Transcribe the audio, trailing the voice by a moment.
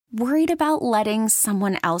Worried about letting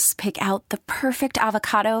someone else pick out the perfect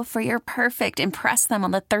avocado for your perfect impress them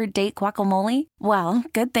on the third date guacamole? Well,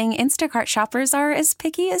 good thing Instacart shoppers are as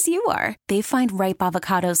picky as you are. They find ripe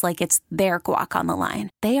avocados like it's their guac on the line.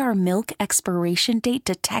 They are milk expiration date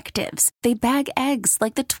detectives. They bag eggs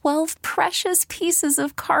like the 12 precious pieces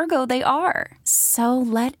of cargo they are. So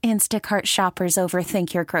let Instacart shoppers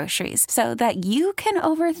overthink your groceries so that you can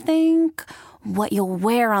overthink what you'll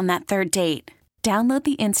wear on that third date. Download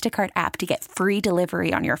the Instacart app to get free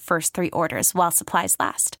delivery on your first 3 orders while supplies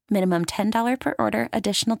last. Minimum $10 per order.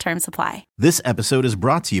 Additional terms apply. This episode is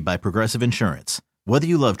brought to you by Progressive Insurance. Whether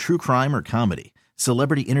you love true crime or comedy,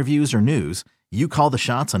 celebrity interviews or news, you call the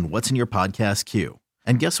shots on what's in your podcast queue.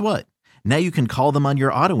 And guess what? Now you can call them on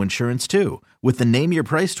your auto insurance too with the Name Your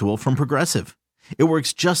Price tool from Progressive. It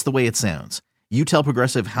works just the way it sounds. You tell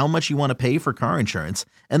Progressive how much you want to pay for car insurance,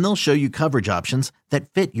 and they'll show you coverage options that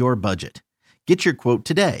fit your budget. Get your quote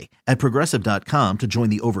today at Progressive.com to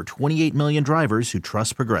join the over 28 million drivers who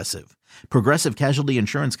trust Progressive. Progressive Casualty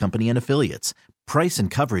Insurance Company and Affiliates. Price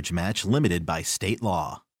and coverage match limited by state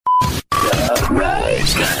law. I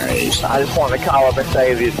just want to call up and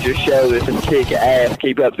say that your show is some kick ass.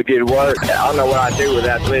 Keep up the good work. I don't know what I'd do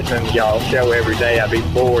without listening to y'all's show every day. I'd be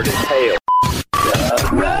bored as hell.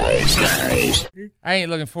 I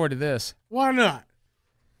ain't looking forward to this. Why not?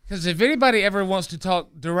 Because if anybody ever wants to talk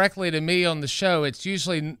directly to me on the show, it's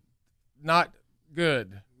usually not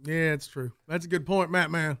good. Yeah, it's true. That's a good point,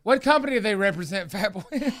 Mattman. What company do they represent, Fat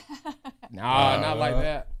Boy? No, not like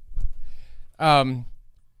that.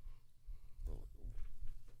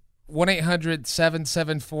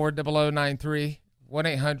 1-800-774-0093.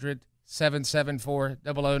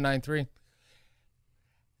 1-800-774-0093.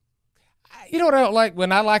 You know what I don't like?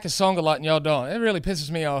 When I like a song a lot and y'all don't. It really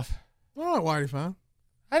pisses me off. Oh, Whitey, fine.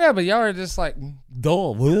 I know, but y'all are just like,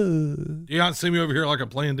 dull. You not see me over here like I'm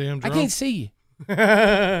playing damn drum? I can't see you.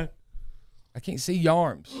 I can't see your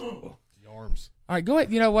arms. Your arms. All right, go ahead.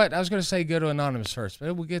 You know what? I was going to say go to Anonymous first,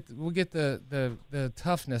 but we'll get the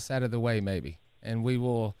toughness out of the way maybe, and we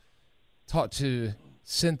will talk to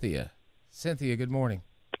Cynthia. Cynthia, good morning.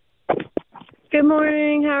 Good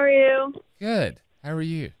morning. How are you? Good. How are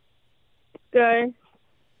you? Good.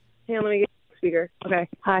 Hang on, let me get the speaker. Okay.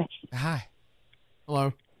 Hi. Hi.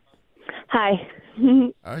 Hello. Hi.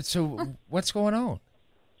 All right, so what's going on?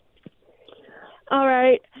 All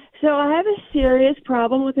right. So I have a serious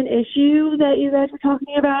problem with an issue that you guys were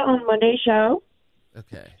talking about on Monday's show.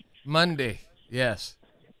 Okay. Monday. Yes.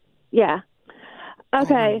 Yeah.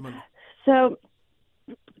 Okay. So,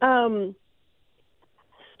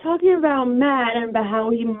 talking about Matt and about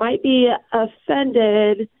how he might be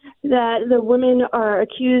offended that the women are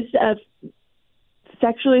accused of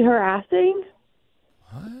sexually harassing.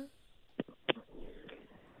 What?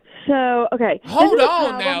 So, okay. Hold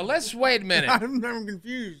on now. Let's wait a minute. I'm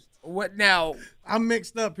confused. What now? I'm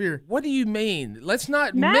mixed up here. What do you mean? Let's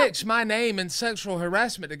not mix my name and sexual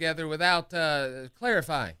harassment together without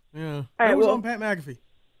clarifying. Yeah. All right, That was well, on Pat McAfee.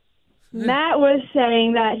 Matt was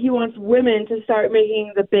saying that he wants women to start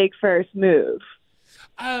making the big first move.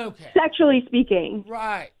 Okay. Sexually speaking.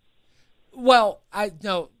 Right. Well,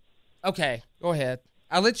 okay, go ahead.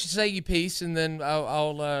 I'll let you say your piece, and then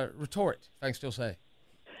I'll retort, if I can still say.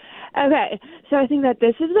 Okay, so I think that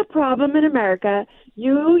this is the problem in America.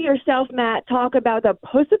 You yourself, Matt, talk about the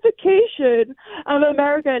pussification of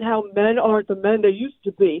America and how men aren't the men they used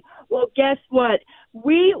to be. Well, guess what?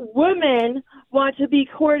 We women want to be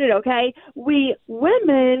courted, okay? We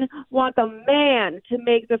women want the man to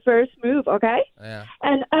make the first move, okay? Yeah.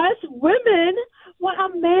 And us women want a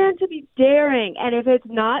man to be daring. And if it's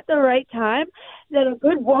not the right time, then a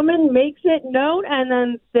good woman makes it known, and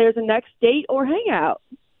then there's a next date or hangout.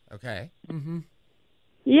 Okay. Mm-hmm.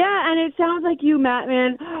 Yeah, and it sounds like you,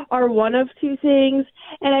 Mattman, are one of two things.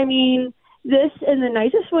 And I mean this in the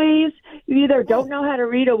nicest ways. You either don't know how to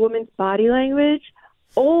read a woman's body language,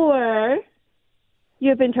 or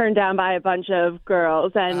you've been turned down by a bunch of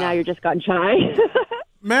girls, and now you're just gun shy.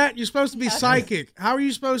 Matt, you're supposed to be psychic. How are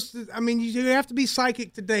you supposed to? I mean, you have to be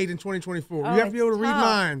psychic to date in 2024. You have to be able to read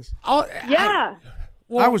minds. Oh, yeah.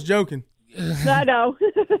 I was joking. I know.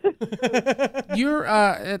 You're,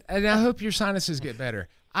 and I hope your sinuses get better.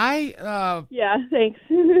 Yeah, thanks.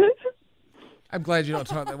 I'm glad you don't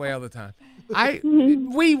talk that way all the time.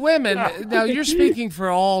 We women, now you're speaking for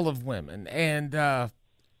all of women, and I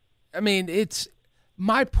mean, it's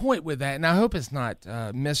my point with that, and I hope it's not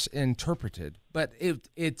misinterpreted, but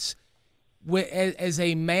it's as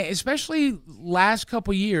a man, especially last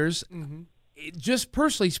couple years, just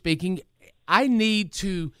personally speaking, I need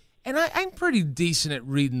to And I'm pretty decent at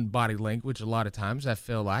reading body language a lot of times, I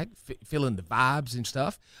feel like, feeling the vibes and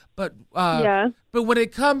stuff. But but when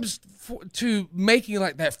it comes to making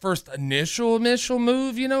like that first initial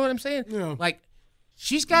move, you know what I'm saying? Yeah. Like,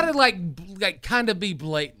 she's got to like kind of be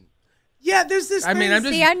blatant. Yeah, there's this thing.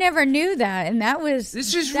 See, I never knew that, and that was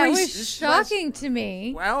was shocking to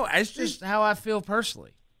me. Well, it's just how I feel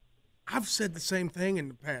personally. I've said the same thing in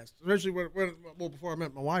the past, especially before I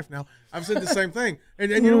met my wife. Now I've said the same thing,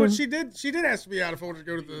 and you know what she did? She did ask me out if I wanted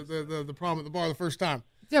to go to the prom at the bar the first time.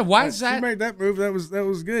 Yeah, why is that? She made that move. That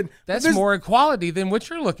was good. That's more equality than what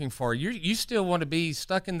you're looking for. You still want to be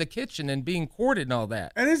stuck in the kitchen and being courted and all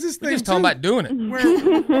that. And there's this thing We're just talking about doing it.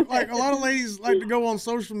 Where, like, a lot of ladies like to go on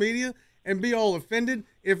social media and be all offended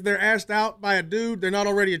if they're asked out by a dude they're not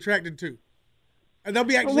already attracted to. And they'll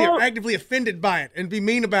be actively offended by it and be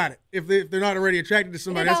mean about it if they're not already attracted to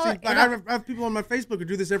somebody. I have people on my Facebook who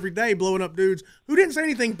do this every day, blowing up dudes who didn't say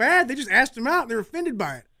anything bad. They just asked them out and they're offended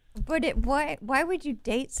by it. But why would you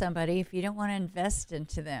date somebody if you don't want to invest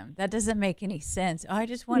into them? That doesn't make any sense. I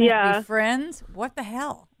just want to be friends. What the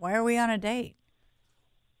hell? Why are we on a date?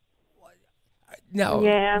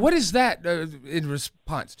 No. What is that in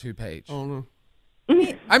response to, Paige? Oh, no.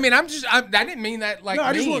 I mean, I didn't mean that like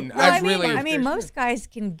mean. I mean, most guys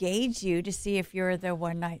can gauge you to see if you're the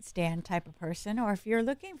one-night stand type of person or if you're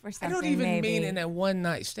looking for something. I don't even mean in a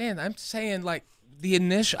one-night stand. I'm saying like the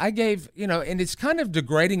initial I gave, and it's kind of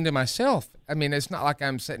degrading to myself. I mean, it's not like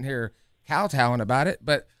I'm sitting here kowtowing about it,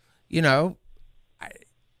 but I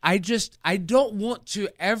don't want to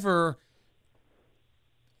ever,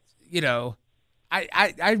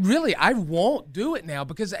 I won't do it now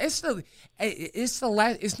because it's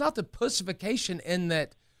not the pussification in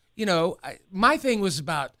that, my thing was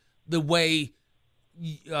about the way,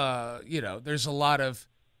 there's a lot of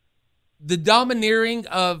the domineering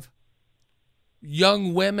of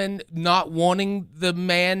young women not wanting the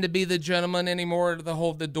man to be the gentleman anymore to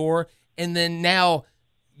hold the door. And then now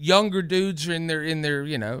younger dudes are in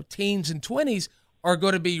their, teens and 20s are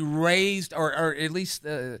going to be raised or at least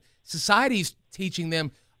society's teaching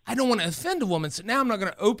them, I don't want to offend a woman, so now I'm not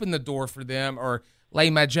going to open the door for them or lay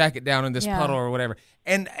my jacket down in this puddle or whatever.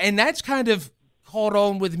 And that's kind of caught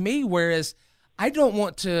on with me, whereas I don't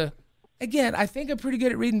want to, again, I think I'm pretty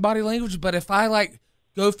good at reading body language, but if I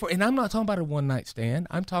go for, and I'm not talking about a one-night stand,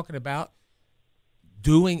 I'm talking about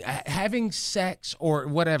having sex or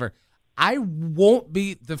whatever, I won't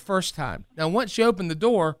be the first time. Now, once you open the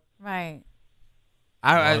door, right,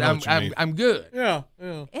 I'm good. Yeah.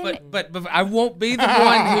 But I won't be the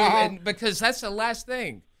one who, because that's the last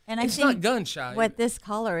thing. And it's not gun shy. What this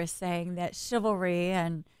caller is saying, that chivalry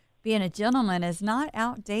and being a gentleman is not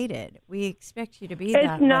outdated. We expect you to be that way.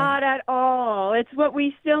 It's not at all. It's what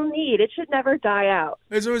we still need. It should never die out.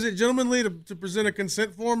 So is it gentlemanly to present a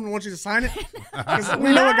consent form and want you to sign it? Because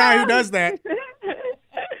we know a guy who does that.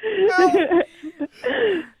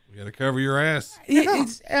 You got to cover your ass.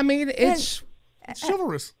 It's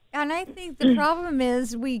chivalrous. And I think the problem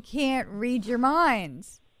is we can't read your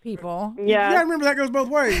minds, people. Yeah, remember that goes both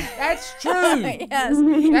ways. That's true. Yes. That's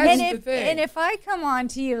the thing. And if I come on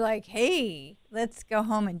to you like, hey, let's go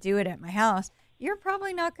home and do it at my house, you're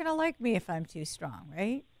probably not going to like me if I'm too strong,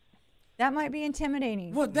 right? That might be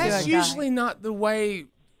intimidating. Well, that's usually not the way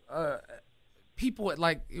people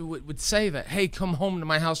would say that. Hey, come home to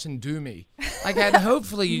my house and do me.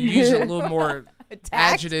 Hopefully you use a little more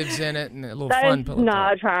adjectives in it and a little fun. That's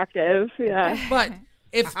not attractive. Yeah. But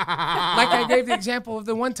if, I gave the example of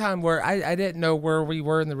the one time where I didn't know where we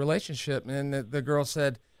were in the relationship, and the girl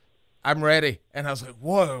said, "I'm ready," and I was like,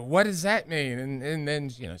 "Whoa, what does that mean?" And then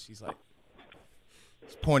she's like,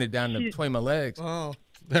 pointed down between my legs. Oh,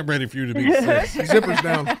 I'm ready for you to be zippers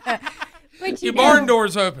down. But your barn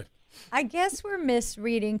door's open. I guess we're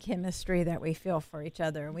misreading chemistry that we feel for each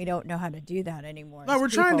other, and we don't know how to do that anymore. No, we're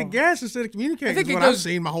trying to guess instead of communicating. That's what I've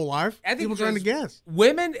seen my whole life. People trying to guess.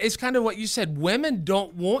 Women, it's kind of what you said. Women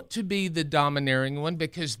don't want to be the domineering one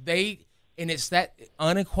because it's that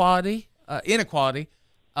inequality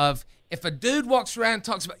of if a dude walks around and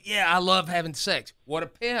talks about, I love having sex, what a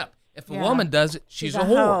pimp. If a woman does it, she's a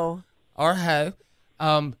whore. Hoe. Or hoe.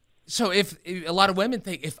 So if a lot of women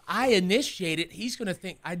think if I initiate it, he's going to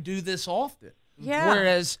think I do this often. Yeah.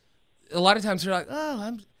 Whereas a lot of times they're like,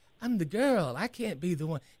 oh, I'm the girl. I can't be the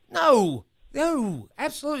one. No,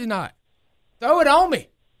 absolutely not. Throw it on me.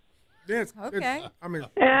 Yes. Okay.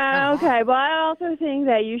 Okay. Well, I also think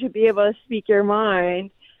that you should be able to speak your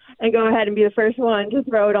mind and go ahead and be the first one to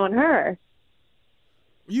throw it on her.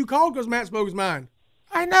 You called because Matt spoke his mind.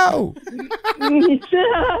 I know.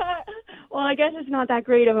 Well, I guess it's not that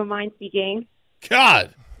great of a mind speaking.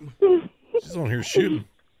 God. She's on here shooting.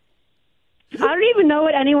 I don't even know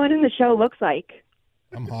what anyone in the show looks like.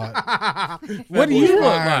 I'm hot. What do you look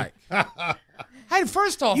like? Hey,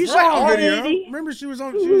 first off, You saw a video. Lady. Remember, she was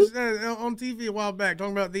on TV a while back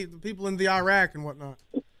talking about the people in the Iraq and whatnot.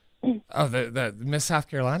 Oh, the Miss South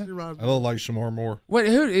Carolina. I look like Shamar Moore. What?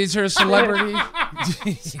 Who is there a celebrity?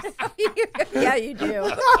 Yeah, you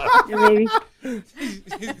do. Maybe.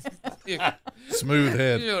 Smooth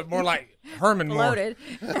head. You look more like Herman Moore. Loaded.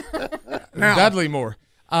 Dudley Moore.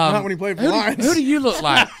 Not when he played for Lions. Who do you look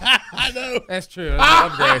like? I know. That's true.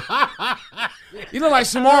 That's an upgrade. You look like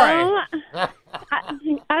Samore. I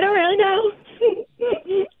don't really know.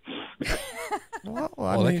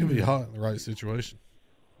 Well, That could be hot in the right situation.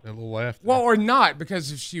 That little laugh. Well, or not,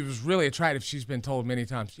 because if she was really attractive, she's been told many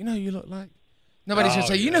times, you know who you look like? Nobody's going to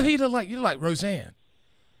say, you know who you look like? You look like Roseanne.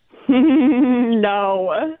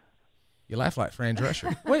 No. You laugh like Fran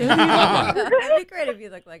Drescher. Wait, who do you look like? It'd be great if you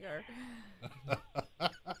looked like her.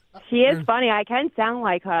 She is funny. I can sound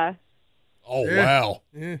like her. Oh, Yeah. wow.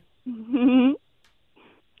 Yeah,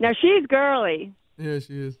 Now, she's girly. yeah,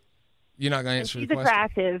 she is. You're not going to answer She's the question.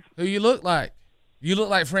 attractive. Who you look like? You look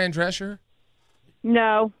like Fran Drescher?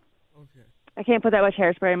 No. Okay. I can't put that much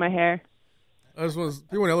hairspray in my hair. I just want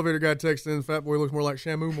people in the elevator guy texting in, Fat Boy looks more like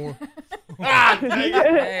Shamu Moore. That's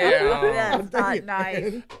not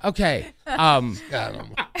nice. Okay. Got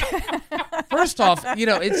him. First off,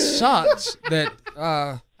 it sucks that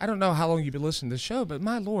I don't know how long you've been listening to the show, but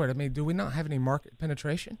my Lord, I mean, do we not have any market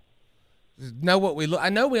penetration? Know what we look? I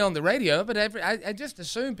know we on the radio, but I just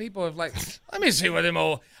assume people have like, let me see what them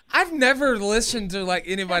old. I've never listened to like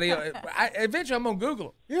anybody. Eventually, I'm gonna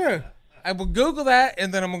Google them. Yeah. I will Google that,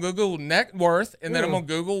 and then I'm gonna Google net worth, and then I'm gonna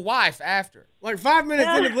Google wife after. Like 5 minutes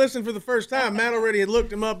into listening for the first time, Matt already had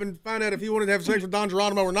looked him up and found out if he wanted to have sex with Don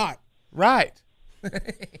Geronimo or not. Right.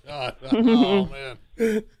 God. Oh, man.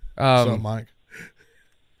 What's up, Mike?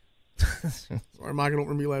 Sorry, Mike, I don't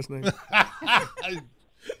remember your last name.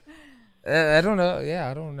 I don't know.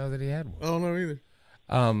 Yeah, I don't know that he had one. I don't know either.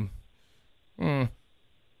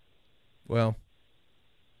 Well,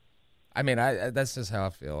 I mean, that's just how I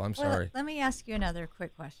feel. I'm Well, sorry. let me ask you another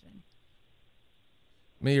quick question.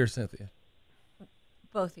 Me or Cynthia?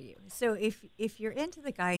 Both of you. So if you're into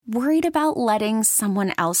the guy, Worried about letting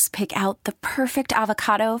someone else pick out the perfect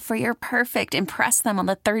avocado for your perfect impress them on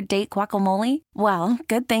the third date guacamole? Well,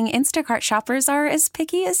 good thing Instacart shoppers are as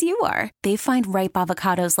picky as you are. They find ripe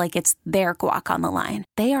avocados like it's their guac on the line.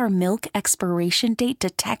 They are milk expiration date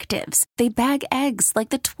detectives. They bag eggs like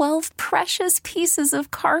the 12 precious pieces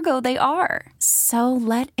of cargo they are. So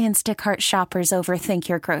let Instacart shoppers overthink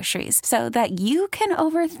your groceries so that you can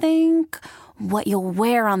overthink what you'll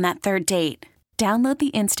wear on that third date. Download the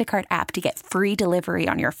Instacart app to get free delivery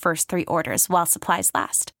on your first 3 orders while supplies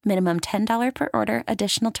last. Minimum $10 per order.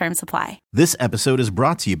 Additional terms apply. This episode is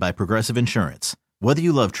brought to you by Progressive Insurance. Whether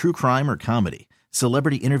you love true crime or comedy,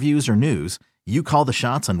 celebrity interviews or news, you call the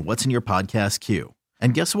shots on what's in your podcast queue.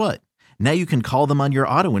 And guess what? Now you can call them on your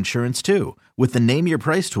auto insurance too with the Name Your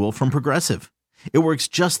Price tool from Progressive. It works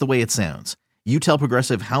just the way it sounds. You tell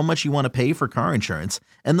Progressive how much you want to pay for car insurance,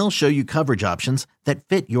 and they'll show you coverage options that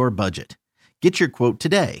fit your budget. Get your quote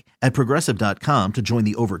today at Progressive.com to join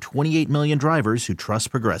the over 28 million drivers who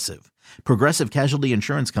trust Progressive. Progressive Casualty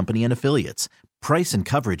Insurance Company and Affiliates. Price and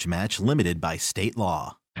coverage match limited by state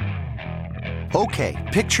law. Okay,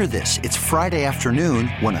 picture this. It's Friday afternoon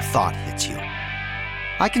when a thought hits you.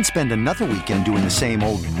 I can spend another weekend doing the same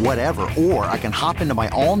old whatever, or I can hop into my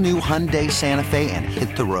all-new Hyundai Santa Fe and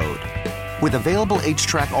hit the road. With available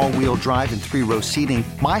H-Track all-wheel drive and 3-row seating,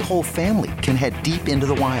 my whole family can head deep into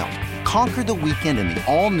the wild. Conquer the weekend in the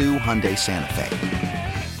all-new Hyundai Santa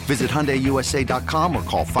Fe. Visit HyundaiUSA.com or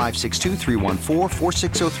call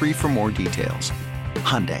 562-314-4603 for more details.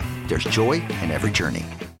 Hyundai, there's joy in every journey.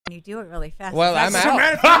 you do it really fast. Well, I'm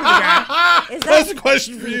out. That's a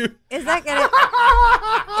question for you. Is that gonna?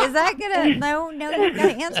 No, you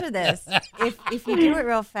gotta answer this. If you do it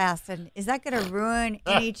real fast, and is that gonna ruin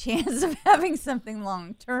any chance of having something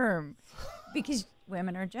long term? Because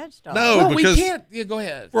women are judged on. No, Well, because we can't. Yeah, go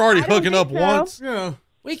ahead. we're already hooking up once. Yeah.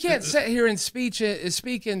 We can't sit here and speak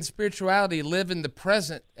in spirituality, live in the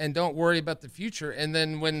present, and don't worry about the future. And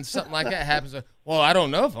then when something like that happens, well, I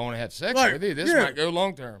don't know if I want to have sex with you. This might go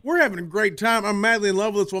long term. We're having a great time. I'm madly in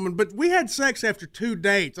love with this woman, but we had sex after 2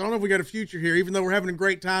 dates. I don't know if we got a future here, even though we're having a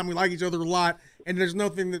great time. We like each other a lot, and there's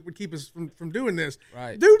nothing that would keep us from doing this.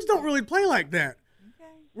 Right. Dudes don't really play like that.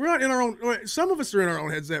 Okay. We're not in our own. Some of us are in our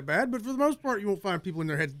own heads that bad, but for the most part, you won't find people in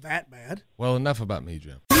their heads that bad. Well, enough about me,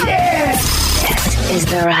 Jim. This is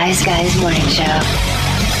the Rise Guys Morning Show.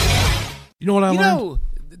 You know what I learned?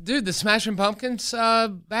 Dude, the Smashing Pumpkins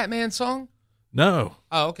Batman song? No.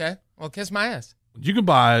 Oh, okay. Well, kiss my ass. You can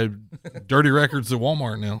buy dirty records at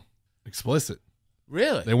Walmart now. Explicit.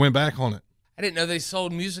 Really? They went back on it. I didn't know they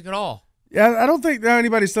sold music at all. Yeah, I don't think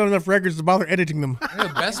anybody's selling enough records to bother editing them. I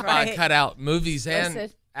know Best Buy cut out movies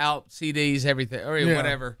and out CDs, everything, or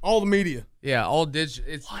whatever. All the media. Yeah, all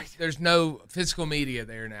digital. There's no physical media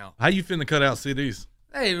there now. How you finna cut out CDs?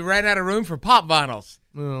 They ran out of room for pop vinyls.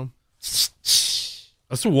 Yeah.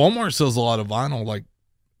 That's what Walmart sells a lot of vinyl, like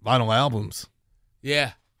vinyl albums.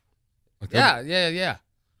 Yeah. Like Yeah.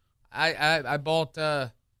 I bought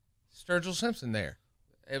Sturgill Simpson there.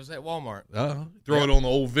 It was at Walmart. Throw it on the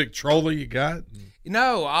old Victrola you got.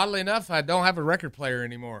 Oddly enough, I don't have a record player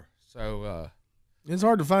anymore. So it's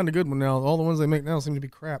hard to find a good one now. All the ones they make now seem to be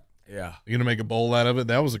crap. Yeah. You're going to make a bowl out of it?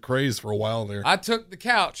 That was a craze for a while there. I took the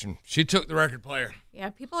couch, and she took the record player.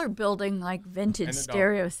 Yeah, people are building like vintage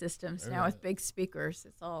stereo systems now with big speakers.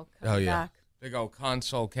 It's all coming back. Big old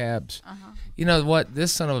console cabs. You know what?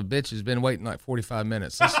 This son of a bitch has been waiting like 45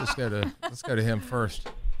 minutes. Let's go to him first.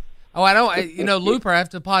 Oh, Looper, I have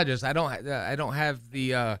to apologize. I don't have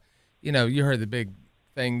the you heard the big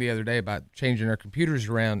thing the other day about changing our computers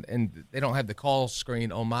around, and they don't have the call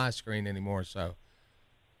screen on my screen anymore. So,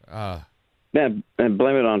 and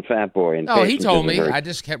blame it on Fat Boy. And he told me. I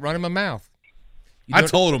just kept running my mouth. I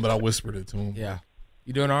told him, but I whispered it to him. Yeah,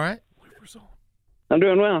 you doing all right? I'm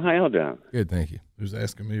doing well. How y'all doing? Good, thank you. He was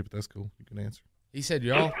asking me, but that's cool. You can answer. He said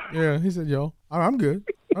y'all. Yeah, he said y'all. I'm good.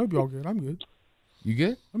 I hope y'all good. I'm good. You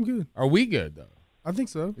good? I'm good. Are we good though? I think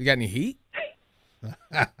so. You got any heat?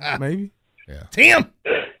 Maybe. Yeah. Tim!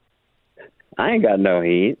 I ain't got no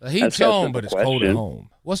heat. The heat's on, but it's cold at home.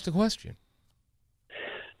 What's the question?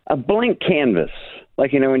 A blank canvas.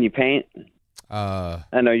 Like, when you paint? I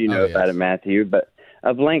know you know about it, Matthew, but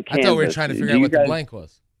a blank canvas. I thought we were trying to figure out what the blank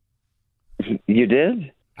was. You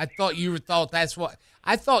did? I thought you thought that's what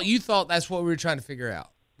we were trying to figure out.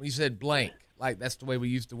 When you said blank, like that's the way we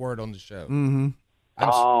used the word on the show. Mm-hmm.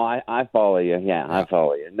 I follow you. Yeah, I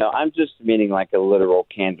follow you. No, I'm just meaning like a literal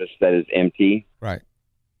canvas that is empty. Right.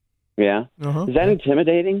 Yeah? Is that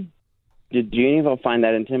intimidating? Did you even find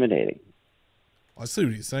that intimidating? I see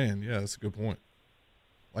what he's saying. Yeah, that's a good point.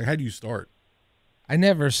 Like, how do you start? I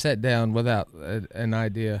never sat down without an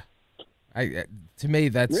idea. To me,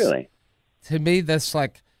 that's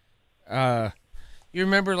like, you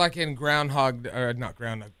remember like in not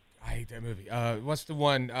Groundhog. I hate that movie. What's the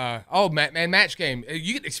one? Mattman Match Game.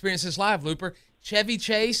 You get to experience this live, Looper. Chevy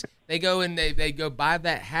Chase. They go and they go buy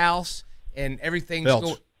that house and everything's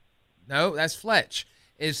going. No, that's Fletch.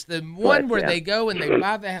 It's the one where they go and they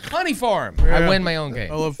buy the Honey Farm. Yeah. I win my own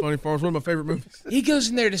game. I love Honey Farm. It's one of my favorite movies. He goes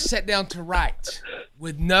in there to sit down to write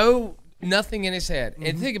with nothing in his head. Mm-hmm.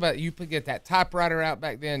 And think about it. You get that typewriter out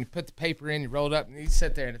back then. You put the paper in. You roll it up, and you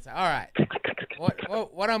sit there and it's like, all right.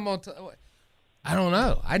 What I'm gonna? I don't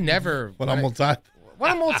know. I never. What I'm gonna type?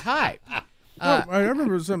 What I'm gonna type? I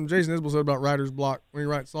remember something Jason Isbell said about writer's block when he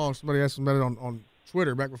writes songs. Somebody asked him about it on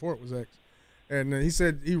Twitter back before it was X, and he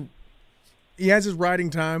said he has his writing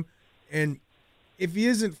time, and if he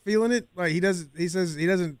isn't feeling it, like he says he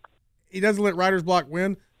doesn't let writer's block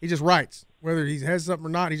win. He just writes, whether he has something or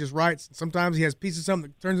not. He just writes. Sometimes he has pieces of something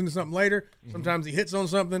that turns into something later. Mm-hmm. Sometimes he hits on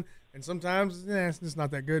something, and sometimes it's not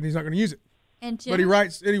that good, and he's not going to use it. But he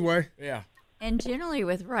writes anyway. Yeah. And generally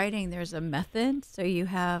with writing, there's a method. So you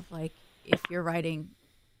have, like, if you're writing,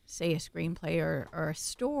 say, a screenplay or a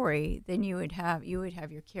story, then you would have your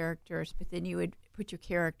characters, but then you would put your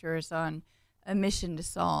characters on a mission to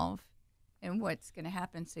solve and what's going to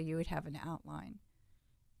happen. So you would have an outline.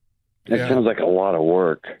 That sounds like a lot of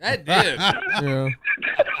work. That did. Yeah.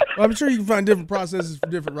 Well, I'm sure you can find different processes for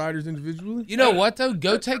different writers individually. You know what, though?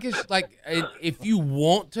 Go take if you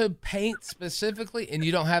want to paint specifically and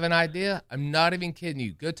you don't have an idea, I'm not even kidding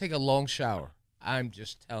you. Go take a long shower. I'm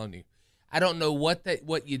just telling you. I don't know what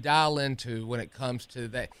you dial into when it comes to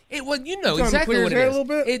that. You know exactly what it is. A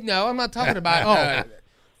little bit? No, I'm not talking about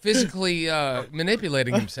physically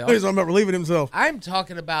manipulating himself. He's talking about relieving himself. I'm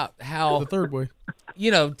talking about how the third way.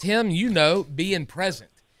 Tim, being present.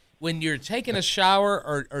 When you're taking a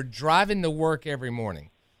shower or driving to work every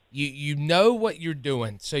morning, you know what you're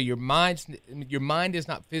doing, so your mind is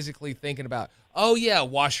not physically thinking about, oh yeah,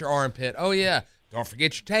 wash your armpit, oh yeah, don't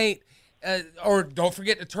forget your taint, or don't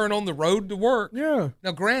forget to turn on the road to work. Yeah.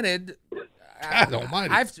 Now, granted,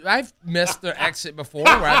 I've missed the exit before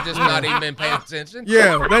where I've just not even been paying attention.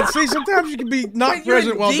 Yeah, sometimes you can be not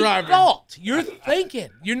present while driving. Thought. You're thinking.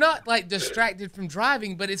 You're not like distracted from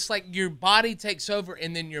driving, but it's like your body takes over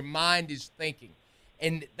and then your mind is thinking.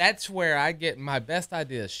 And that's where I get my best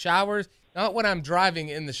ideas. Showers, not when I'm driving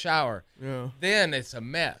in the shower. Yeah. Then it's a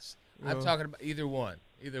mess. Yeah. I'm talking about either one.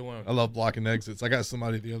 Either one. I love blocking exits. I got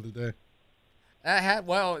somebody the other day.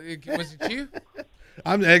 Was it you?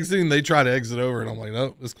 I'm exiting. They try to exit over, and I'm like,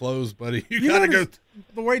 nope, it's closed, buddy. You gotta go.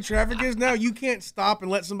 The way traffic is now, you can't stop and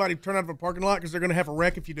let somebody turn out of a parking lot because they're gonna have a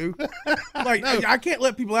wreck if you do. Like, no. I can't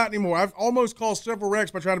let people out anymore. I've almost caused several wrecks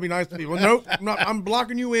by trying to be nice to people. Nope, I'm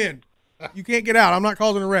blocking you in. You can't get out. I'm not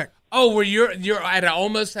causing a wreck. Oh, where you're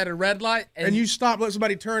almost at a red light, and you stop, let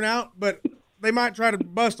somebody turn out, but they might try to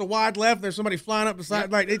bust a wide left. There's somebody flying up the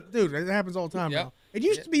side. Like, dude, it happens all the time now. It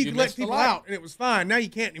used to be you could let people out and it was fine. Now you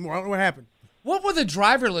can't anymore. I don't know what happened. What will the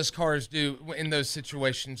driverless cars do in those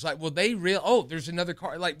situations? Like, will they there's another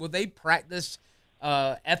car. Like, will they practice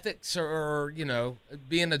ethics or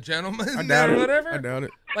being a gentleman or whatever? I doubt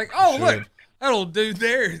it. Like, look, that old dude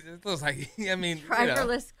there. It looks like,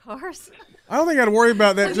 driverless cars. I don't think I got to worry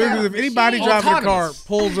about that, too, because if anybody driving a car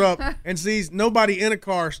pulls up and sees nobody in a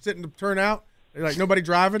car sitting to turn out, like nobody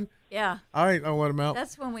driving, I don't let them out.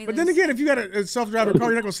 That's when we But then again, if you got a self-driving car,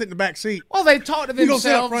 you're not going to sit in the back seat. Well, they talk to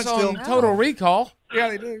themselves on Total Recall. Yeah,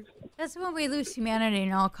 they do. That's when we lose humanity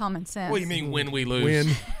and all common sense. What do you mean when we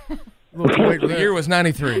lose? The year was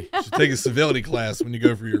 93. You should take a civility class when you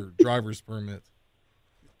go for your driver's permit.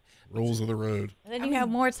 Rules of the road. And then you have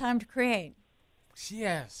more time to create.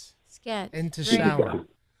 Yes. Sketch. And to shower.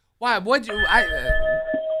 Why? What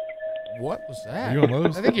was that? You on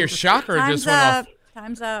those? I think your shocker Time's just went off.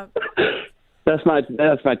 Time's up. That's my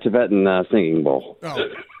Tibetan singing bowl.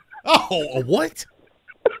 Oh, what?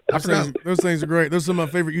 Those things are great. Those are some of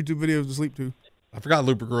my favorite YouTube videos to sleep to. I forgot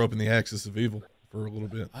Looper grew up in the axis of evil for a little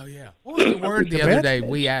bit. Oh, yeah. What was the word the other day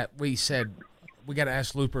we said we got to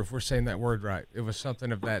ask Looper if we're saying that word right? It was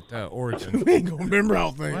something of that origin. We ain't going to remember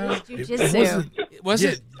all things. Jiu-jitsu. Was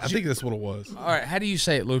it? I think that's what it was. All right. How do you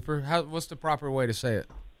say it, Looper? What's the proper way to say it?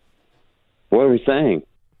 What are we saying?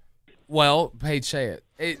 Well, Paige, say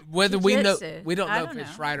it. Whether we don't know if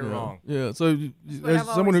it's right or yeah. wrong. Yeah. So, as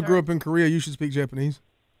someone who grew up in Korea, you should speak Japanese.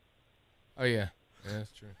 Oh yeah,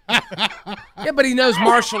 that's true. Yeah, but he knows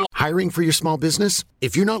martial law. Hiring for your small business?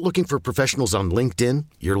 If you're not looking for professionals on LinkedIn,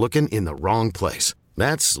 you're looking in the wrong place.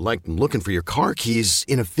 That's like looking for your car keys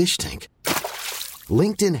in a fish tank.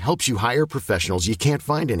 LinkedIn helps you hire professionals you can't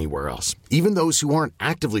find anywhere else, even those who aren't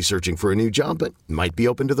actively searching for a new job but might be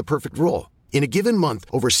open to the perfect role. In a given month,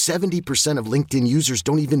 over 70% of LinkedIn users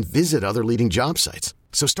don't even visit other leading job sites.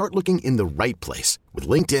 So start looking in the right place. With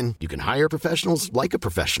LinkedIn, you can hire professionals like a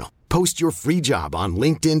professional. Post your free job on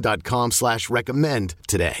linkedin.com/recommend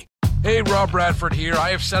today. Hey, Rob Bradford here. I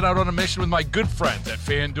have set out on a mission with my good friends at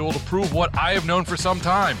FanDuel to prove what I have known for some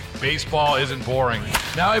time. Baseball isn't boring.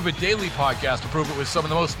 Now I have a daily podcast to prove it with some of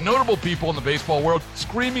the most notable people in the baseball world,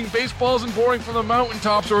 screaming baseball isn't boring from the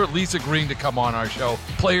mountaintops, or at least agreeing to come on our show.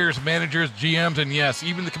 Players, managers, GMs, and yes,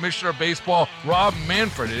 even the commissioner of baseball, Rob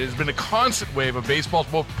Manfred. It has been a constant wave of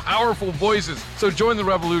baseball's most powerful voices. So join the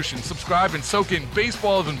revolution. Subscribe and soak in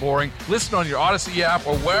Baseball Isn't Boring. Listen on your Odyssey app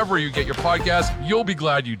or wherever you get your podcasts. You'll be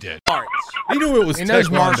glad you did. He knew it was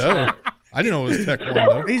Taekwondo. I didn't know it was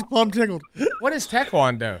Taekwondo. He's plumb tickled. What is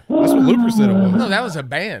Taekwondo? That's what Looper said it was. No, that was a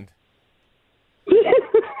band.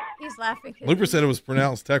 He's laughing. Looper said it was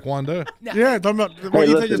pronounced Taekwondo. Yeah, talking about what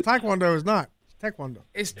you think is Taekwondo is not. Taekwondo.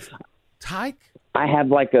 It's Taek? I have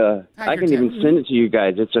I can even send it to you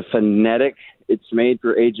guys. It's a phonetic. It's made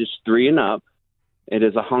for ages 3 and up. It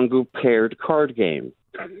is a Hangul paired card game.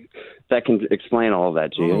 That can explain all of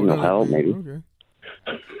that to you. Oh, No help, maybe. Okay.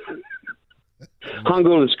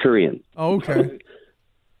 Hangul is Korean. Oh, okay.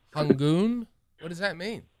 Hangun? What does that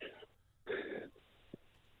mean?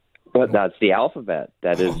 But that's the alphabet.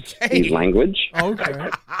 That is the language. Okay.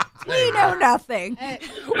 We know nothing.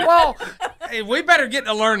 Well, hey, we better get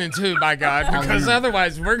to learning too, by God, because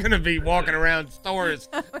otherwise we're going to be walking around stores.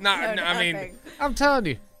 I'm telling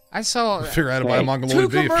you, I saw Figure out how to buy a Mongoloid 2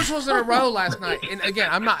 beef. commercials in a row last night. And again,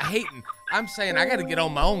 I'm not hating. I'm saying I got to get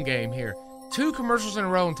on my own game here. 2 commercials in a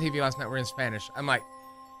row on TV last night were in Spanish. I'm like,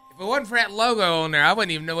 if it wasn't for that logo on there, I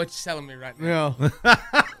wouldn't even know what you're telling me right now. Yeah.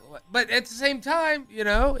 But at the same time,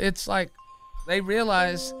 it's like they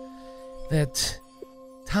realize that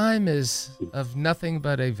time is of nothing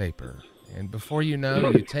but a vapor. And before you know,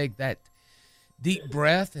 you take that deep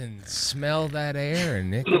breath and smell that air,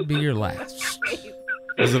 and it could be your last.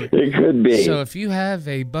 It could be. So if you have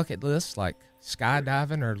a bucket list like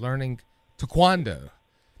skydiving or learning taekwondo,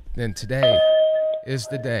 then today is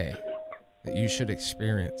the day that you should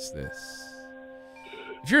experience this.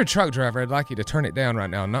 If you're a truck driver, I'd like you to turn it down right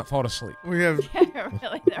now and not fall asleep. We have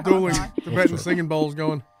Really, dueling Tibetan singing bowls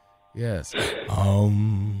going. Yes.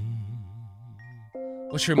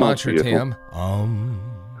 What's your mantra, beautiful. Tim?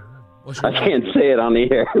 I can't say it on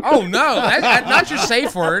the air. Oh, no. That's not your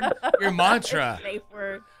safe word. Your mantra. Safe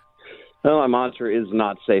word. No, my mantra is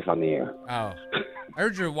not safe on the air. Oh. I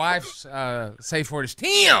heard your wife's safe word is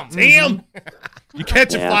Tim. Tim! You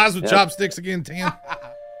catching Yeah, flies with yeah. chopsticks again, Tim?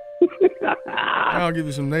 I'll give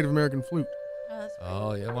you some Native American flute.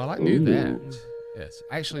 Oh, yeah. Well, I knew that. Yes.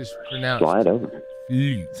 Actually, it's pronounced Slide over.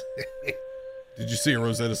 Did you see a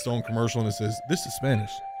Rosetta Stone commercial and it says, "This is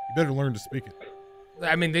Spanish. You better learn to speak it."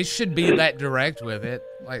 I mean, they should be that direct with it.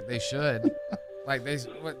 Like, they should. Like,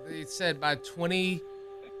 what they said by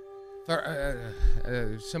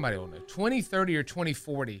somebody will know. 2030 or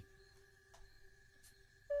 2040?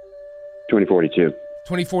 2042.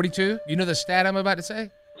 2042? You know the stat I'm about to say?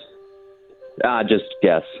 Just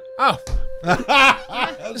guess. Oh.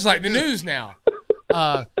 It's like the news now.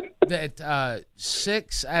 That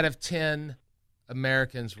 6 out of 10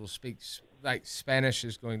 Americans will speak, like, Spanish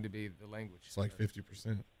is going to be the language. It's like 50%.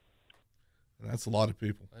 And that's a lot of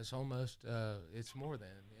people. It's almost, it's more than,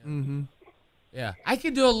 yeah. Mm-hmm. Yeah, I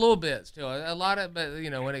can do a little bit still, a lot of, but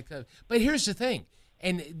when it comes. But here's the thing,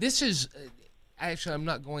 and this is actually, I'm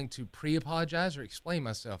not going to pre-apologize or explain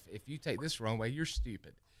myself. If you take this the wrong way, you're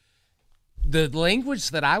stupid. The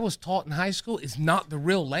language that I was taught in high school is not the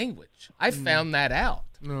real language. I found that out.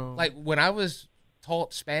 No. Like when I was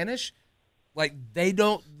taught Spanish, like they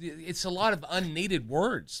don't. It's a lot of unneeded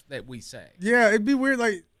words that we say. Yeah, it'd be weird.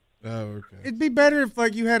 Like, Oh, okay. it'd be better if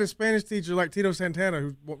like you had a Spanish teacher like Tito Santana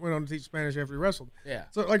who went on to teach Spanish after he wrestled. Yeah.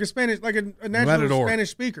 So like a natural Matador.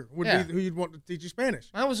 Spanish speaker would Yeah. be who you'd want to teach you Spanish.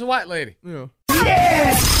 I was a white lady. Yeah.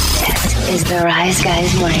 This is the Rise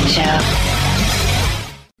Guys Morning Show.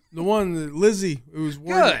 The one that Lizzie, who's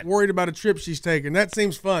worried about a trip she's taking. That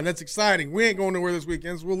seems fun. That's exciting. We ain't going nowhere this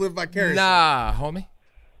weekend, so we'll live vicariously. Nah, homie.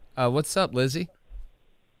 What's up, Lizzie?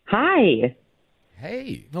 Hi.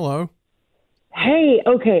 Hey. Hello. Hey,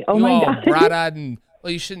 okay. Oh, You my all God. bright-eyed and,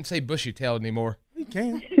 well, you shouldn't say bushy-tailed anymore. You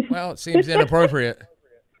can. Well, it seems inappropriate.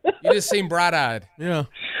 You just seem bright-eyed. Yeah.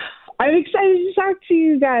 I'm excited to talk to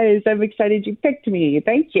you guys. I'm excited you picked me.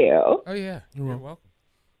 Thank you. Oh, yeah. You're welcome.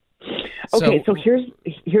 Okay, so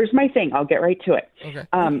here's my thing. I'll get right to it. Okay.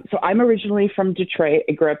 So I'm originally from Detroit.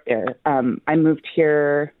 I grew up there. I moved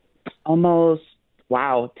here almost,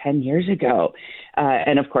 10 years ago.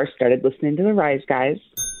 And, of course, started listening to the Rise Guys.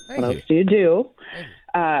 Thank What you. else do you do?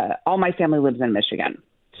 All my family lives in Michigan.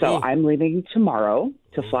 So Ooh. I'm leaving tomorrow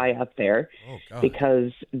to fly up there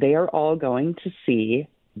because they are all going to see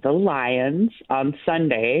the Lions on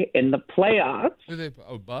Sunday in the playoffs. Who they?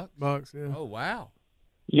 Oh, Bucks? Bucks, yeah. Oh, wow.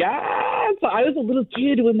 Yeah, so I was a little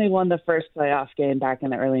kid when they won the first playoff game back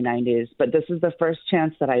in the early 90s, but this is the first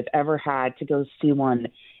chance that I've ever had to go see one.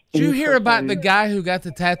 Did you hear about the guy who got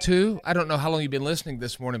the tattoo? I don't know how long you've been listening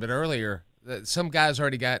this morning, but earlier, some guy's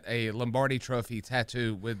already got a Lombardi Trophy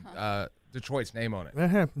tattoo with Detroit's name on it. That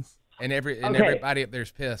happens. And everybody up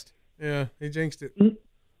there's pissed. Yeah, he jinxed it.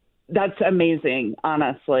 That's amazing,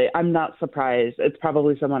 honestly. I'm not surprised. It's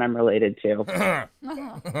probably someone I'm related to.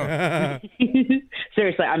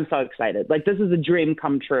 Seriously, I'm so excited. Like, this is a dream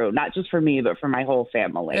come true, not just for me, but for my whole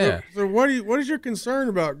family. Yeah. So what is your concern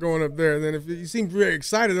about going up there? Then if you seem very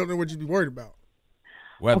excited, I don't know what you'd be worried about.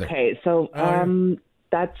 Weather. Okay, so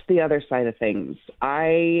that's the other side of things.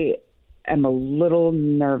 I am a little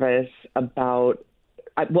nervous about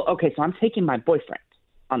so I'm taking my boyfriend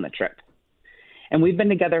on the trip. And we've been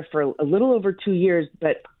together for a little over 2 years,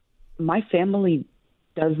 but my family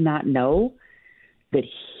does not know that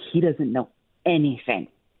he doesn't know anything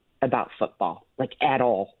about football, like at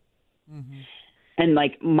all. Mm-hmm. And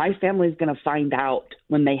like my family's going to find out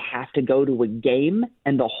when they have to go to a game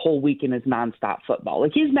and the whole weekend is nonstop football.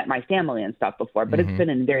 Like he's met my family and stuff before, but it's been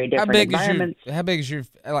in very different environments. How big is your,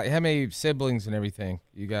 like, how many siblings and everything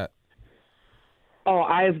you got? Oh,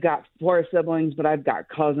 I've got 4 siblings, but I've got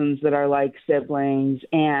cousins that are like siblings,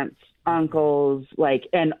 aunts, uncles,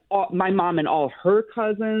 and my mom and all her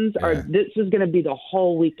cousins are. This is going to be the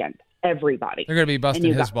whole weekend. Everybody. They're going to be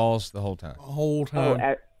busting his balls the whole time. The whole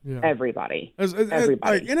time. Everybody. Everybody.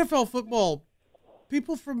 Like NFL football,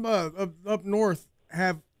 people from up north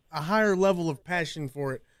have a higher level of passion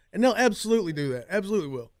for it, and they'll absolutely do that. Absolutely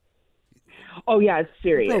will. Oh yeah, it's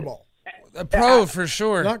serious. Pro ball. Pro for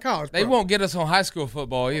sure. Not college. They won't get us on high school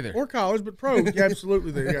football either. Or college, but pro,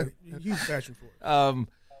 absolutely. They got a huge passion for it.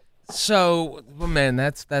 So, well, man,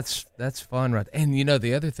 that's fun, right? And you know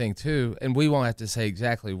the other thing too, and we won't have to say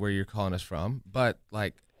exactly where you're calling us from, but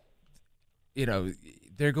like, you know,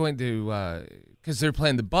 they're going to because they're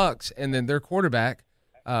playing the Bucks, and then their quarterback,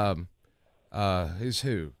 is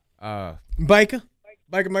who? Baker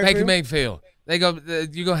Mayfield. Mayfield.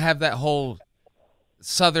 You're gonna have that whole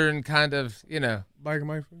Southern kind of, Biker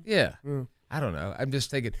Mike? Yeah. I don't know. I'm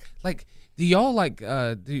just thinking, like, do y'all like,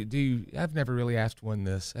 do you, I've never really asked one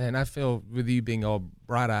this, and I feel with you being all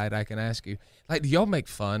bright-eyed, I can ask you, like, do y'all make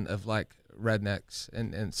fun of, like, rednecks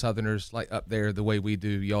and Southerners, like, up there the way we do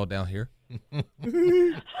y'all down here? I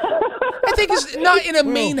think it's not in a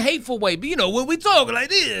mean, hateful way, but, when we talk like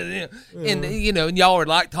this, and, and y'all are,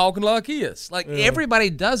 like, talking like this. Like, everybody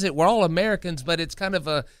does it. We're all Americans, but it's kind of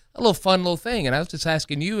a little fun little thing, and I was just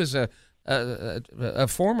asking you as a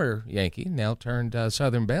former Yankee, now turned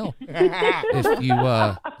Southern Belle, if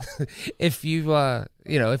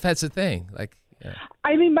that's a thing, like. Yeah.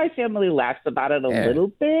 I mean, my family laughs about it a little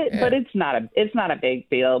bit, but it's not a big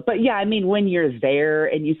deal. But yeah, I mean, when you're there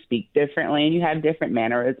and you speak differently and you have different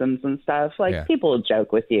mannerisms and stuff, like people will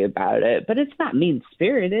joke with you about it, but it's not mean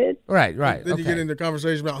spirited. Right. Then you get into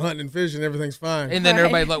conversation about hunting and fishing, everything's fine. And then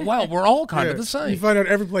everybody's like, "Well, we're all kind of the same." You find out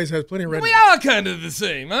every place has plenty of rednecks. We are kind of the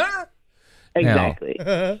same, huh? Exactly.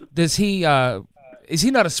 Now, does he? Is he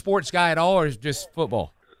not a sports guy at all, or is it just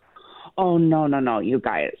football? Oh no, you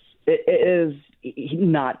guys, it is.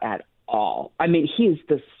 Not at all. I mean, he's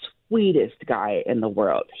the sweetest guy in the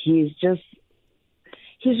world. He's just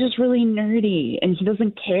really nerdy, and he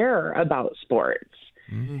doesn't care about sports.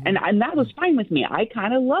 Mm-hmm. And that was fine with me. I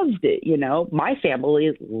kind of loved it. My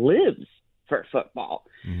family lives for football.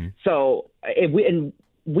 Mm-hmm. So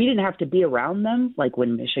we didn't have to be around them, like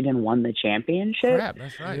when Michigan won the championship. Crap,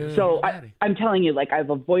 that's right. Yeah. So I'm telling you, like, I've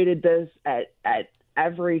avoided this at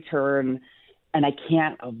every turn. And I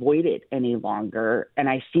can't avoid it any longer. And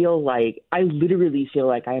I literally feel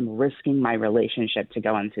like I am risking my relationship to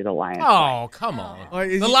go into the Lions. Oh, come on.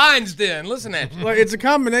 The Lions Den, listen at you. Like, it's a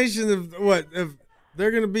combination of if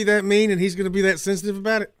they're going to be that mean and he's going to be that sensitive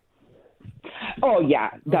about it? Oh,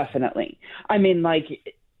 yeah, definitely. I mean, like,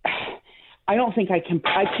 I don't think I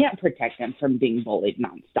can't protect him from being bullied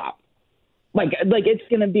nonstop. Like it's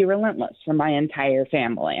going to be relentless for my entire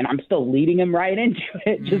family, and I'm still leading him right into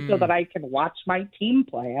it just so that I can watch my team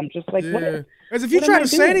play. I'm just like, what? Because if you try to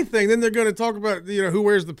say anything, then they're going to talk about who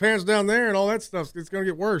wears the pants down there and all that stuff. It's going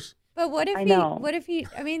to get worse. But what if he?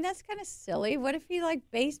 I mean, that's kind of silly. What if he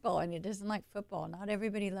liked baseball and he doesn't like football? Not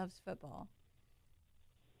everybody loves football.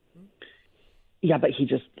 Yeah, but he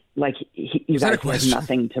just, you guys have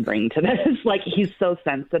nothing to bring to this. Like, he's so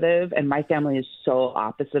sensitive, and my family is so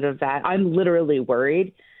opposite of that. I'm literally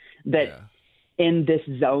worried that in this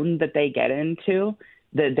zone that they get into,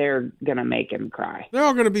 that they're going to make him cry. They're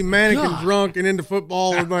all going to be manic and drunk and into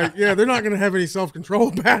football, and they're not going to have any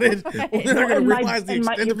self-control about it. They're not going to realize the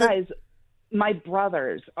extent of it. My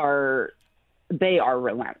brothers they are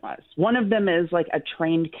relentless. One of them is like a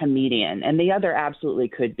trained comedian, and the other absolutely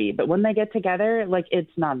could be. But when they get together, like, it's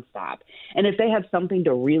nonstop. And if they have something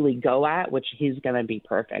to really go at, which he's going to be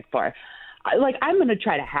perfect for, I'm going to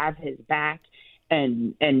try to have his back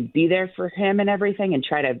and be there for him and everything, and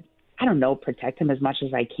try to, I don't know, protect him as much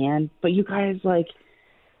as I can. But you guys,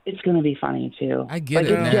 it's going to be funny too. I get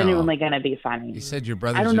it it's now. Genuinely going to be funny. You said your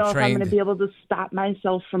brothers I don't know are if trained. I'm going to be able to stop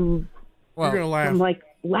myself from. You're going to laugh. From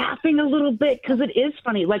laughing a little bit, because it is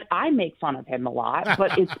funny. Like, I make fun of him a lot,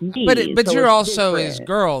 but it's me. but so you're it's also different. his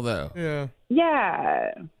girl, though.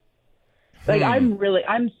 Yeah. Like,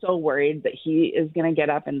 I'm so worried that he is going to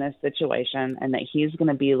get up in this situation and that he's going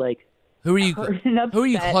to be like, who are you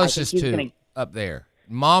closest to up there?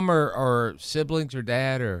 Mom or siblings or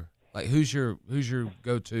dad, or like who's your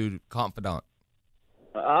go-to confidant?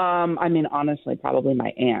 I mean, honestly, probably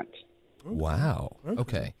my aunt. Wow.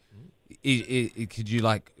 Okay. Could you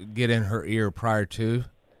get in her ear prior to,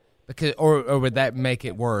 because or would that make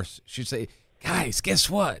it worse? She'd say, "Guys, guess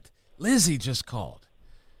what? Lizzie just called.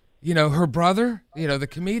 Her brother, the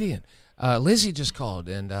comedian. Lizzie just called,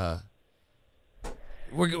 and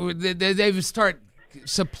they would start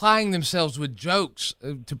supplying themselves with jokes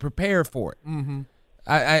to prepare for it. Mm-hmm.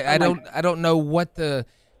 I don't know what a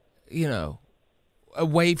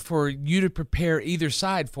way for you to prepare either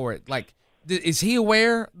side for it. Like, is he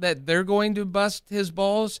aware that they're going to bust his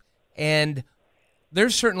balls? And they're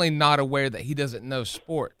certainly not aware that he doesn't know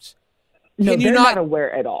sports. No, they're not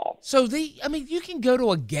aware at all. So you can go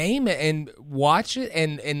to a game and watch it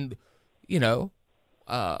and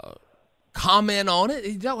comment on it.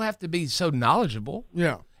 You don't have to be so knowledgeable.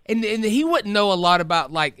 Yeah. And he wouldn't know a lot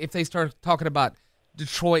about, like, if they start talking about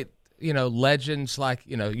Detroit, legends like,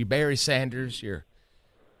 your Barry Sanders, your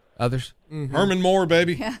others. Mm-hmm. Herman Moore,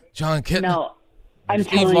 baby. Yeah. John Kitna. No, I'm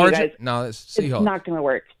telling you guys, no, it's Seahawks. It's not going to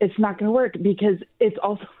work. It's not going to work because it's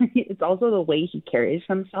also the way he carries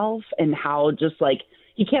himself and how just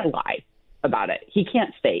he can't lie about it. He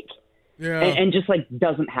can't fake. and just like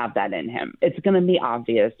doesn't have that in him. It's going to be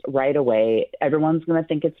obvious right away. Everyone's going to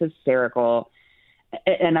think it's hysterical.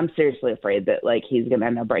 And I'm seriously afraid that like he's going to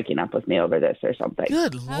end up breaking up with me over this or something.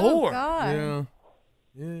 Good Lord. Yeah.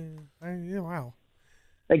 Wow.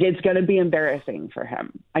 Like, it's going to be embarrassing for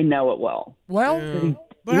him. I know it will. Well,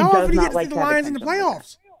 but how often do you get to see the Lions in the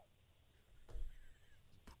playoffs?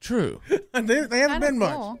 True. They haven't been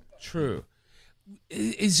much. True.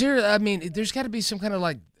 Is there, I mean, there's got to be some kind of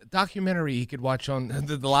like documentary you could watch on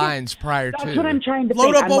the Lions prior to. That's what I'm trying to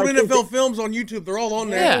Load think. up old NFL films on YouTube. They're all on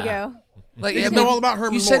there. There you go. Like, you know all about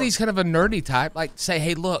Herman You said Moore. he's kind of a nerdy type. Like, say,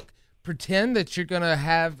 hey, look, pretend that you're going to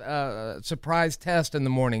have a surprise test in the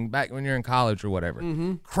morning back when you're in college or whatever.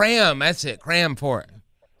 Mm-hmm. Cram, that's it. Cram for it.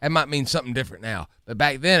 That might mean something different now. But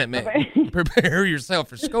back then it meant prepare yourself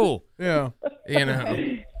for school. Yeah. You know.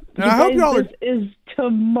 And I hope y'all are. This is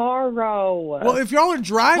tomorrow. Well, if y'all are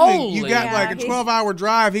driving, you Holy- got Yeah, like a 12-hour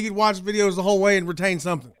drive. He could watch videos the whole way and retain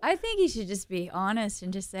something. I think he should just be honest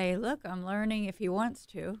and just say, look, I'm learning if he wants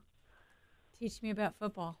to. Teach me about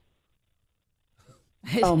football.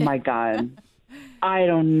 Oh my God. I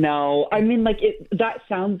don't know. I mean, like, that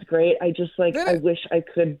sounds great. I just, like, I wish I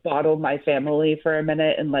could bottle my family for a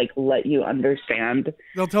minute and, like, let you understand.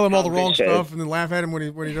 They'll tell him all the wrong this is. stuff and then laugh at him when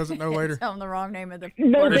he doesn't know later. Tell him the wrong name of the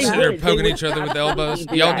No, They're they sitting there would. poking They each would other with elbows.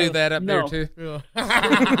 absolutely Y'all do do that up there No. too?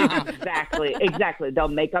 Exactly. They'll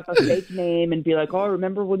make up a fake name and be like, oh,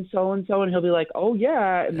 remember when so-and-so? And he'll be like, oh,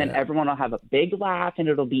 yeah. And then everyone will have a big laugh and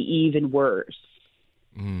it'll be even worse.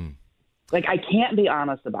 Mm. Like, I can't be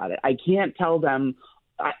honest about it. I can't tell them.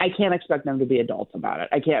 I can't expect them to be adults about it.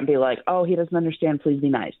 I can't be like, oh, he doesn't understand. Please be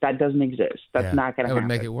nice. That doesn't exist. That's not going to happen. That would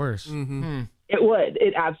make it worse. Mm-hmm. It would.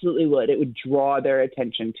 It absolutely would. It would draw their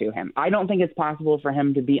attention to him. I don't think it's possible for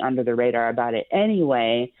him to be under the radar about it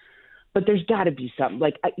anyway. But there's got to be something.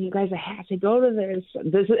 Like, you guys have to go to this.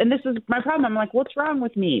 This is my problem. I'm like, what's wrong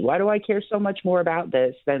with me? Why do I care so much more about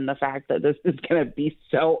this than the fact that this is going to be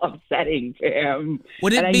so upsetting to him?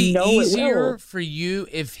 Would it And be I know easier it for you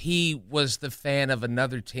if he was the fan of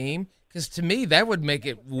another team? Because to me, that would make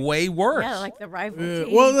it way worse. Yeah, like the rival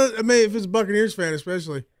team. Well, I mean, if it's a Buccaneers fan,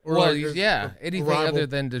 especially. Or Well, like anything rival. other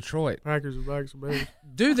than Detroit. Packers and Bucks and Bears.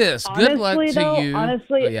 Do this. Good luck to you.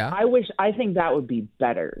 Honestly, Oh, yeah. I think that would be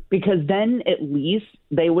better because then at least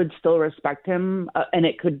they would still respect him, and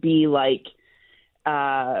it could be like,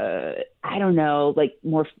 I don't know, like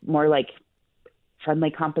more like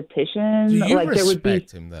friendly competition. Do you like respect there would be.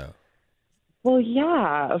 him though? Well,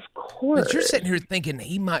 yeah, of course. But you're sitting here thinking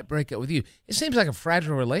he might break up with you. It seems like a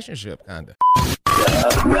fragile relationship, kind of.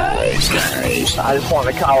 I just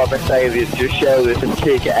want to call up and say that your show is some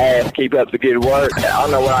kick ass. Keep up the good work. I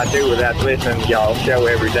don't know what I'd do without listening to y'all's show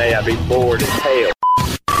every day. I'd be bored as hell.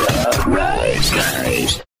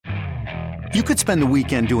 You could spend the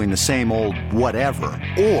weekend doing the same old whatever,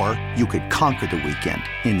 or you could conquer the weekend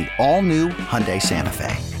in the all-new Hyundai Santa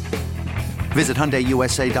Fe. Visit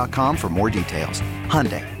HyundaiUSA.com for more details.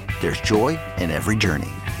 Hyundai, there's joy in every journey.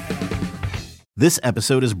 This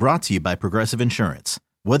episode is brought to you by Progressive Insurance.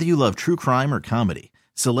 Whether you love true crime or comedy,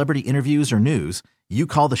 celebrity interviews or news, you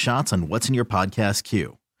call the shots on what's in your podcast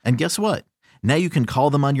queue. And guess what? Now you can call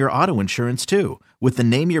them on your auto insurance too with the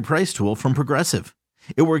Name Your Price tool from Progressive.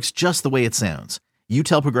 It works just the way it sounds. You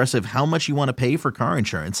tell Progressive how much you want to pay for car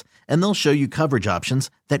insurance, and they'll show you coverage options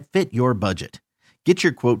that fit your budget. Get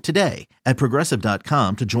your quote today at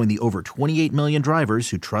Progressive.com to join the over 28 million drivers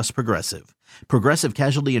who trust Progressive. Progressive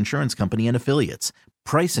Casualty Insurance Company and Affiliates.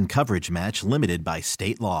 Price and coverage match limited by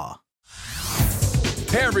state law.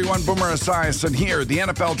 Hey everyone, Boomer Esiason here. The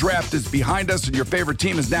NFL draft is behind us and your favorite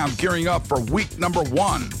team is now gearing up for week number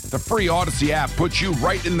 1. The free Odyssey app puts you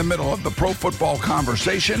right in the middle of the pro football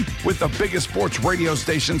conversation with the biggest sports radio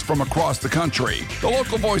stations from across the country. The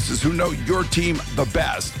local voices who know your team the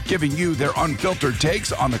best, giving you their unfiltered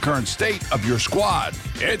takes on the current state of your squad.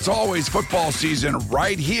 It's always football season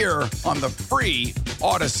right here on the free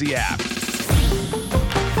Odyssey app.